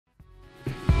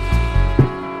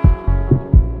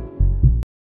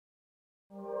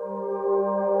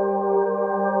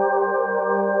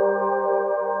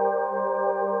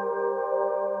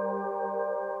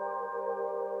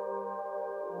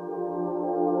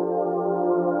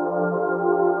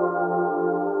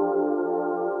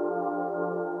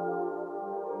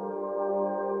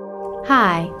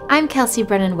Hi, I'm Kelsea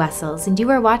Brennan-Wessels, and you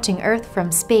are watching Earth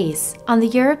from Space on the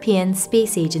European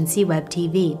Space Agency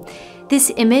Web-TV.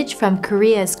 This image from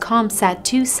Korea's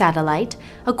COMSAT-2 satellite,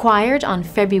 acquired on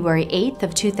February 8th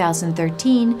of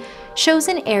 2013, shows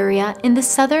an area in the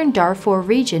southern Darfur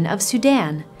region of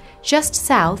Sudan, just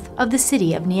south of the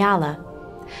city of Nyala.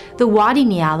 The Wadi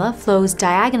Nyala flows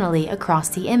diagonally across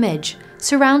the image,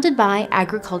 surrounded by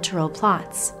agricultural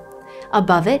plots.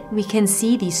 Above it, we can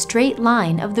see the straight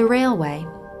line of the railway.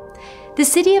 The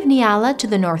city of Nyala to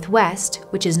the northwest,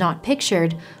 which is not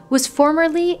pictured, was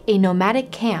formerly a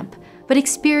nomadic camp, but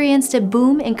experienced a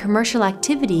boom in commercial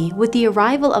activity with the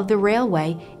arrival of the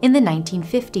railway in the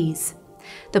 1950s.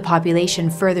 The population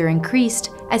further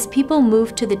increased as people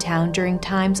moved to the town during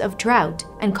times of drought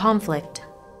and conflict.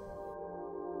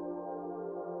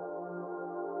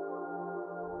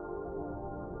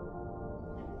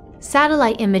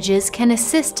 Satellite images can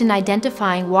assist in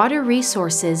identifying water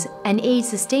resources and aid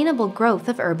sustainable growth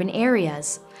of urban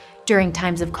areas. During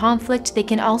times of conflict, they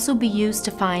can also be used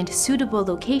to find suitable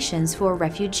locations for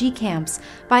refugee camps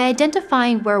by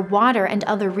identifying where water and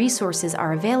other resources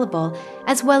are available,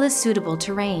 as well as suitable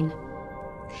terrain.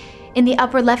 In the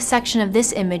upper left section of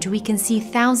this image, we can see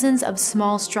thousands of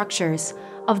small structures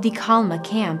of the Kalma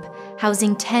camp,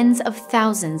 housing tens of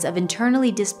thousands of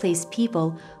internally displaced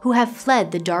people who have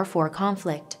fled the Darfur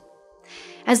conflict.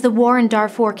 As the war in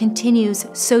Darfur continues,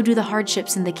 so do the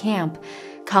hardships in the camp.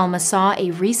 Kalma saw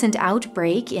a recent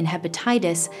outbreak in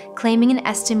hepatitis, claiming an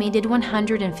estimated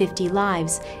 150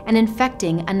 lives and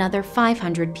infecting another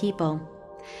 500 people.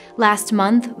 Last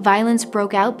month, violence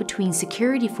broke out between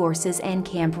security forces and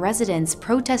camp residents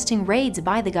protesting raids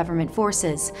by the government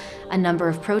forces. A number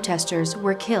of protesters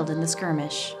were killed in the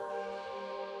skirmish.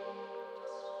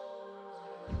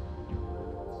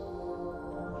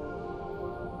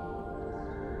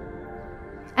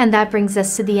 And that brings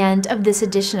us to the end of this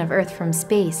edition of Earth from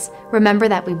Space. Remember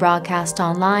that we broadcast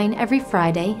online every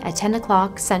Friday at 10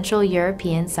 o'clock Central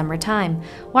European Summer Time.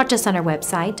 Watch us on our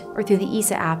website or through the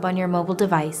ESA app on your mobile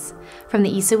device. From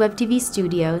the ESA Web-TV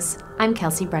studios, I'm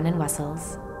Kelsea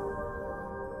Brennan-Wessels.